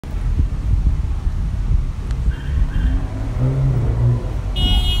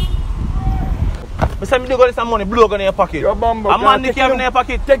say me do got some money, blow gun in your pocket. Your bumbo. A man nick have in your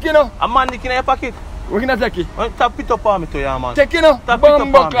pocket. Take it now. A man nick in your pocket. We can take it. Tap it up on me to you, man. Take it now.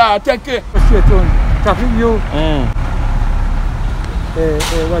 Bumbo clad, take it. Straight on. Tapping you.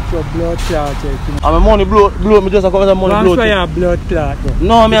 What's your blood clot? And my money blow me just a cover some money blow. What's your blood clot?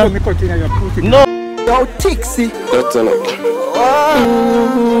 No, man. Me cut in your pussy. No. Yo, Tixie. That's it.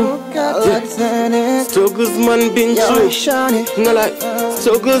 Struggles man been through. No like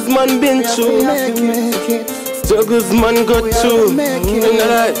struggles man been through. Struggles man got through. No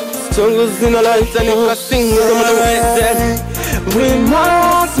like struggles in a life and if I sing right then. We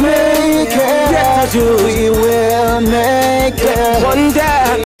must make it. Yes, we will make it. One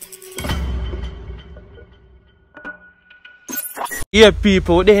day. Yeah,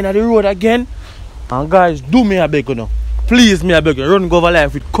 people, they're in the road again. And guys, do me a beg you now. Please me a beg you. Run go over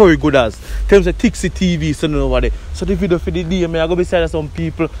life with Curry Gooders. Tell them say Tixie TV sending over there. So the video for the day, I go beside some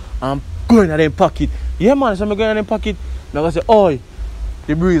people and go in them pocket. Yeah man, so I go in them pocket. I go say, oi,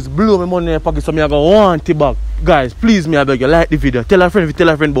 the breeze blow my money in the pocket, so I go want it back. Guys, please me a beg you, like the video. Tell a friend if you tell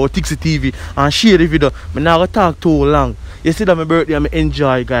a friend about Tixie TV and share the video. I'm not gonna talk too long. You see that my birthday and I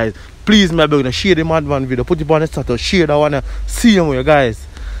enjoy, guys. Please me a beg you, share the Madman video. Put it on the status, share that one. See you with you guys.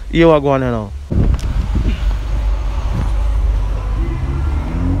 Here we go on now.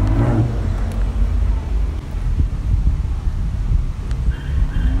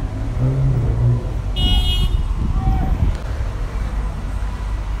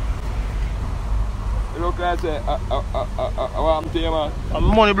 Look, I say, I want to you, man.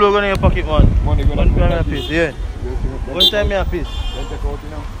 Money blow in your pocket, man. Money going in your piece, yeah. One time me a piece. Then take out, you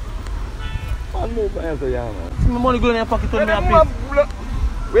know. Man, move on here, yeah, man. See my money blow in your pocket, turn me a piece.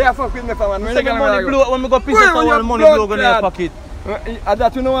 Where you fuck with me, man? Second money blow, when me go piece of the money blow in your pocket.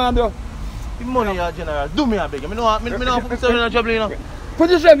 That you know what I do? The money, your general. Do me a beg. Me no put myself in a trouble, you know. Put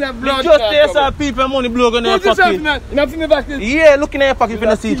yourself in that blood. Just there, sir, people, money blow in your pocket. Put yourself in that. You know, me back this. Yeah, look in your pocket for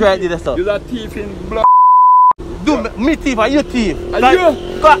the seat right there, sir. You're a thief in blood. Do me thief, are you thief? Are you?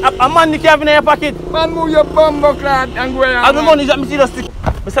 A man nick have in your pocket. Man, move your bumbo clad and go around. And the money, me see the stick.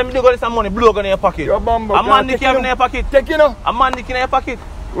 I say me do got some money blow in your pocket. Your bumbo a man nick have in your pocket. Take it now. A man nick in your pocket.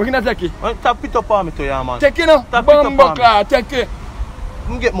 We can take it. Tap it up on me to you, man. Take it now. Bumbo clad, take it.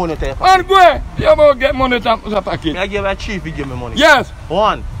 You get money to your pocket. And go. You will get money to the pocket. I give a chief, you give me money. Yes.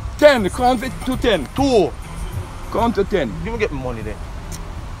 1. 10. Count it to 10. 2. Count to 10. You will get me money there.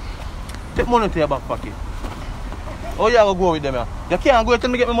 Take money to your back pocket. Oh, you have to go with them, yeah. You can't go tell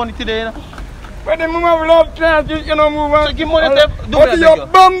me get me money today, you know. But the move of love class, you know, move on. So give money to do that. Your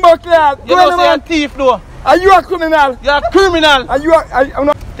bumbo class. You don't say a thief, though. Are you a criminal? You're a criminal. Are you I'm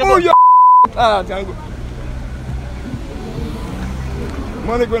not. Oh, you ah,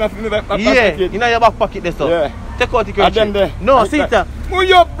 money going to fill the back pocket. Yeah, in your back pocket, there, so. Yeah. Take out the credit. There. No, see that. Move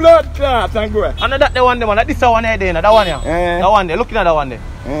your blood class and go. And that the one there, man. That this one there, that one here. That one there. Looking at that one there.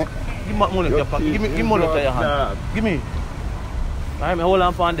 Give me money to your pocket. Give me money to your hand. Give me. I hold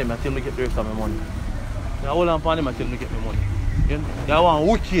on for them until me get the rest of my money. I hold on for them until me get my money. You want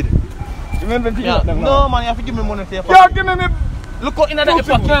wicked. Give me the peanut. No, man, you have to give me money to your pocket. Give me look out in that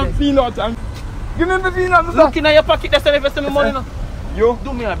pocket. Peanut. Give me the peanut. Look in your pocket. That's the rest of my money now. Yo.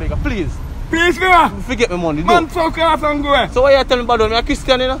 Do me a beggar, please. Please, me. Forget my money. Man, fuck off and go. So why you telling me about me? I'm a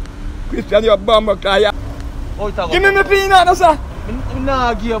Christian, you know? Christian, you're a bumbo class. Give me the peanut, sir.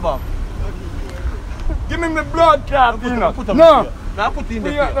 Nah, give up. Give me the blood clot peanut. No. I put it in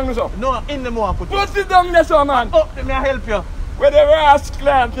there. No, in the more. Put it down there, so man. Oh, let me help you. Where the rascal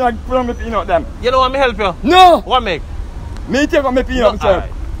clot, you put on the peanut them. You don't want me help you? No. What make? Me take on my peanut myself.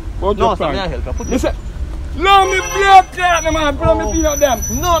 No, sir, me I help you. Put it. No, me blood clot, man. Put on my peanut them.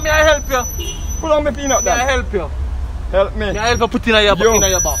 No, me I help you. Put on my peanut them. Me I help you. Help me. Me I help you put in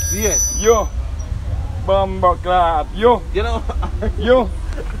your back. Yeah. Yo. Bumbo clot. Yo. You know. Yo.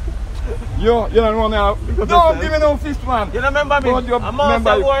 Yo, you don't know now. Don't give me no fist, man. You remember me? I'm a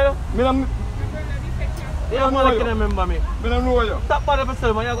boy. You don't remember me. I don't know you. Stop by the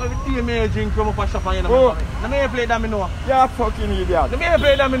person, man. You're going to be me a drink from a shop and you remember me. Let me play that me know. You're a fucking idiot. Let me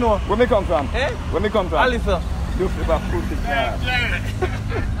play that me know. Where me come from? Eh? Where me come from? Alice. You flip a fruit.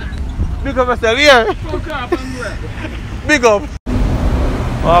 Big up yourself, yeah. Big up.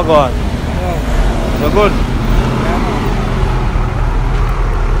 Oh God. You're good.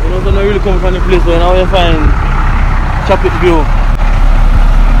 You know, so not really come from the place, but now you find Chocolate View.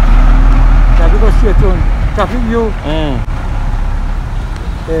 Yeah, you go straight on. Chocolate View.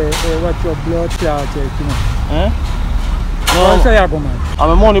 What's your blood clot, you know? Once you go, man. And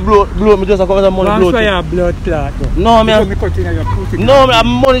my money blow me just a couple of money blow. Once you blood clot. No, man. Me cut in your pussy. No, my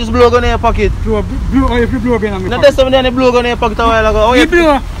money just blow in your pocket. Blow, if you blow again on me. No, there's something in the blow in your pocket a while ago. You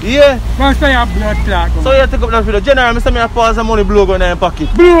blow? Yeah. Once you blood clot. So you take up that video. General, I say me pass the money blow in your pocket.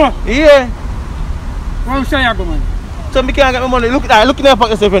 Blow? Yeah. Once you go, man. So I can't get my money. Look in your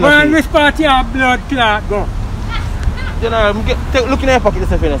pocket yourself. When which part you have blood clot go? General, look in your pocket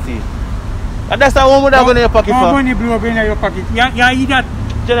yourself and see. And that's how one would have in your pocket for. Money blow in your pocket. You eat that?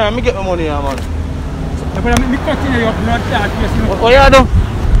 General, me get my money here, man. But me cut in your blood clot. What you do?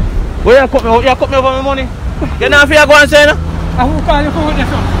 Where you cut me over my money? You know if you go and say no? Who call you for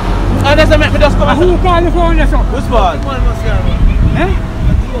this up? And that's make me just come and Who call you for this up? Which part? Eh?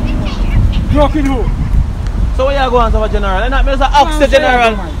 Joking who? So where you go and say General? And that means I ask the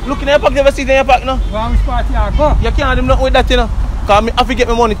General. Look in your pocket, never see in your pocket no? Which part you go? You can't do nothing with that, you know. Because I have to get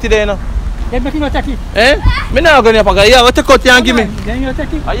my money today, you know. Then make you not take it. Eh? Me not going to your pocket. Yeah, what take out here and give me. Then you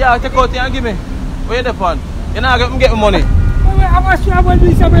take it. Yeah, take out here and give me. Where you depend? You not get my money. How much you want to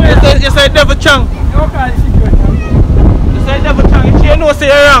You say devil chang. You say devil chang. She know say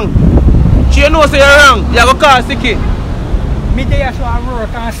you're wrong. She know say you're wrong. You go call Siki. Me there so I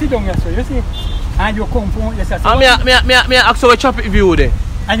work and sit down here so you see. And you come from yes. And me ask you chop it view there.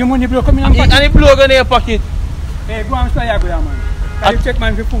 And your money blow come in and pocket. And it blow in your pocket. Hey, go and stay here, man. You check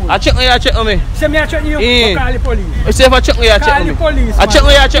man for food. I check me, Say me I check you, call the police. You say if I check me, Call the police. I check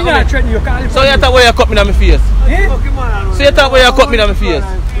me, call the police. So you thought where you cut me in my face? So you thought where you cut me in my face?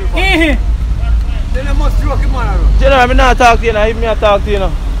 Then you must joke him on. General, I'm not talking to you now, even me I talk to you now.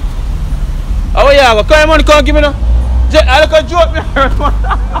 How are you go? Come on, come give me now. I look a joke me.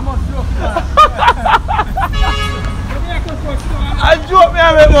 I joke me,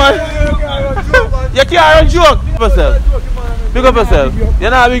 man. You can't joke. Big up yourself. You're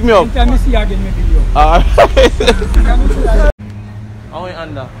not big me up. Tell me see again my video. Alright. How are you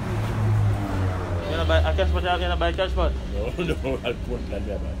under? You gonna buy a cash pot? You gonna buy a cash pot? No, I'll put that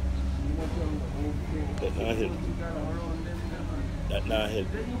there, man. That's not hit. That's not hit.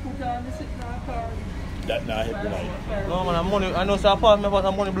 That's not hit tonight. No man, money. I know so I pass me about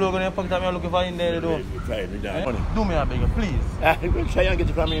some money blow in your pocket and I'm looking for in there though. Do me a beg, please. Try and get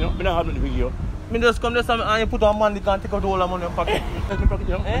it from me, you know. I don't have nothing with you. Me just come this time and you put on money, can't take out all the money in your pocket. Let me pocket,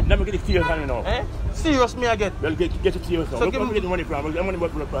 you know. Let me get it serious on you now. Eh? Serious me I get. Well, get it serious now. Look where I get the money from. I'm money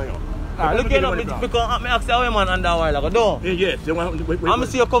about to from you. Look here now, because I asked you how man under a while ago, don't? Yes. I'm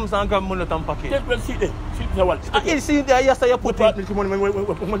see you come and grab money out of pocket. Well, see there. See there what? See it there, yes, you put it.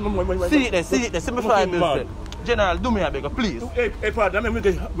 See it there, see me 5 bills. General, do me a beg, please. Hey, father, I mean, we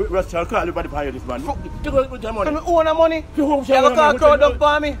can call you by the fire this man. Look at the money. Can we own the money? You have a crowd up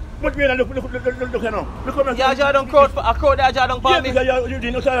for me? But we look now. You have a crowd that you for me? Yeah, you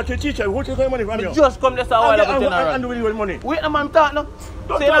didn't tell the teacher. Who took the money from you? Just come this a while ago, General. And with your money. Wait a man, talk now.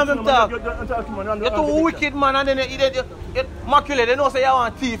 Say no man talk. You're too wicked, man, and then you maculate. They know say you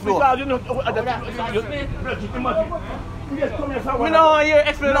want thief, though. Because you know, I don't want to hear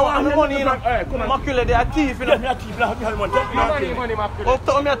explain now what money, you know. Maculate, they are thief, you know. Yes, thief, money. What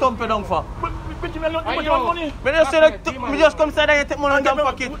tell me a thump down for? But you not money. Me just say that me just come inside and take money in your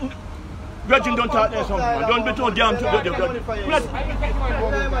pocket. Virgin don't talk there something. Don't be too damn too good.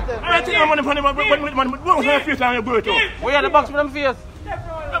 I take your money from him. What your face on your bird too? Where are the box with them face?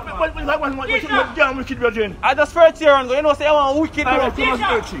 What damn wicked virgin? I just first year and go, you know, say I want wicked bro.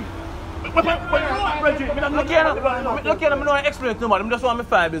 Look here, I'm not explaining to nobody. I just want my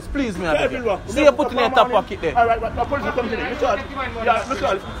 5 bills. Please, me. See you put in your top pocket there. Alright, but the police will come today.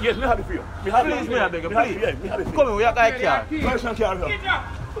 Yes, me happy for you. Please, me, I beg you, please. Come here, we are going to car. Where's your car here?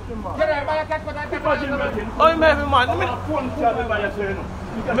 Oh, you make me man.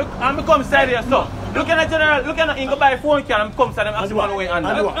 I'm come inside here, so. Look at the General, look at him go buy a phone car and come inside and ask one way and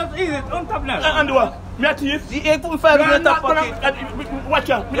that's easy, on top now. And what? Me a thief? He put 5 bills in the top pocket. Watch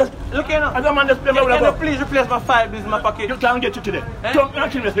out. Look here now. As a man just play my Can you please replace my 5 bills in my pocket? You can't get it today. Don't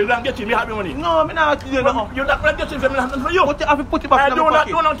actually say you can't get it, me have your money. No, I'm not doing nothing. You're not going to get it for you. But you have to put it back in my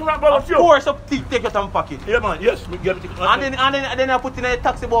pocket. I do not about you. Of course, you take it out of my pocket. Yeah man, yes, we get it. And then I put in a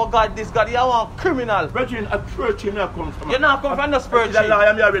taxi about God, this God, you want criminal. Virgin, a church you come from. You not come from the spirit. I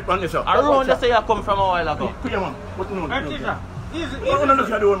am here with man, sir. Around just say you come from a while ago. Come on, what you know? Easy. No,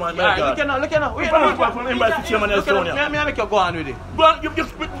 look at the old man. Look at now. Wait, from embassy chairman Estonia. May I make you go on with it? Go on, you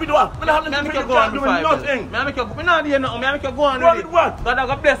we do what? May I make you go on with nothing. May I make you go? Me not hear nothing. May I make you go on with it? What? God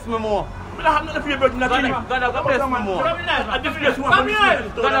have bless me more. We don't have nothing for you, but nothing. God have bless me more. I just want to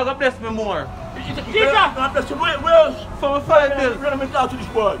God have bless me more. Where's for my 5 bills? We're going to out to this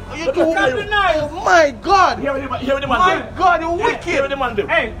boy. You too my God! Here with the man. My God, you wicked! Here with the man.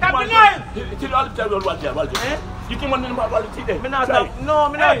 Hey, tap the knife! Tell all the time what you have. You think one about quality there? Me not talk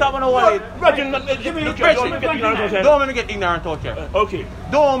about no wallet. Virgin, don't make me get ignorant out here. Okay.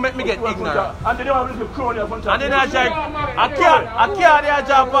 Don't make me get ignorant. And they don't have a little crony up on top. And then I can't they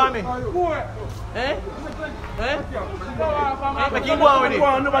job for me. Eh? Make him go on with it.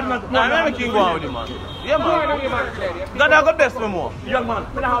 Nah, make him go on with it, man. Yeah, man. God I go bless me more. Young man,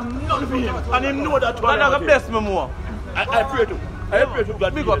 I have nothing for him. And him know that. God I go bless me more. I pray to. I pray to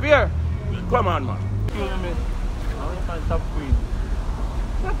God. Big up here. Come on, man. Top queen.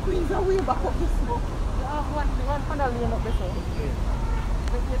 Top queens are way back up this book. One panel lane up this one.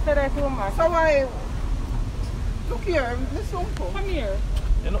 You said that too much. So why? Look here, Miss Uncle. Come here.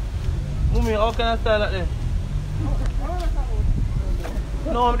 You know, Mummy, how can I style like this?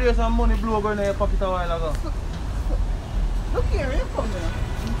 No, I'm doing some money blue going in your pocket a while ago. Look here, you come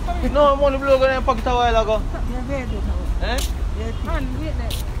here. No, money blue going in your pocket a while ago. You're very good now. Eh? Man, wait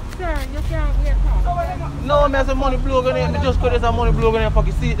there. Sir, you can't wait now. No, I have some money blue going in. I just got some money blue going in your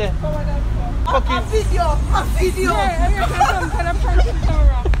pocket. See it there. A video. A video. Yeah, you can come to the front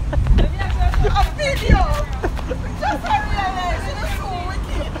camera. A video. Just I realized it's so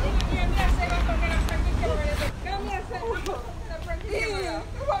wicked.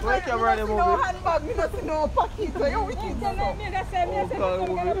 Wait till we're moving. No handbag, me not see no pocket. So you're wicked.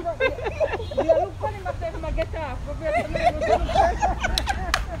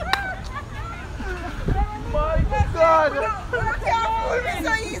 My God!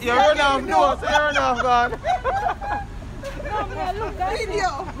 You're run off, no, so you're run off, God. Video.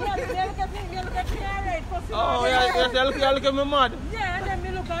 Oh, yeah, look at me mad. Yeah, and then me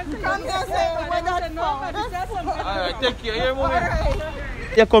look and say, come here, say, what that's for. Alright, take care, you're moving.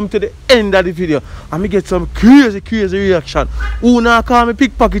 You come to the end of the video and me get some crazy reaction. Who now call me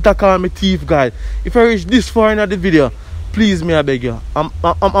pickpocket or call me thief, guys? If I reach this far in the video, please me I beg you. I'm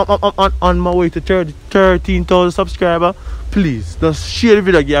on my way to 13,000 subscribers. Please, just share the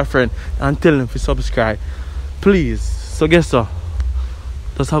video with your friend and tell them to subscribe. Please. So guess what?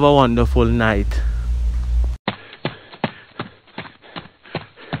 Just have a wonderful night.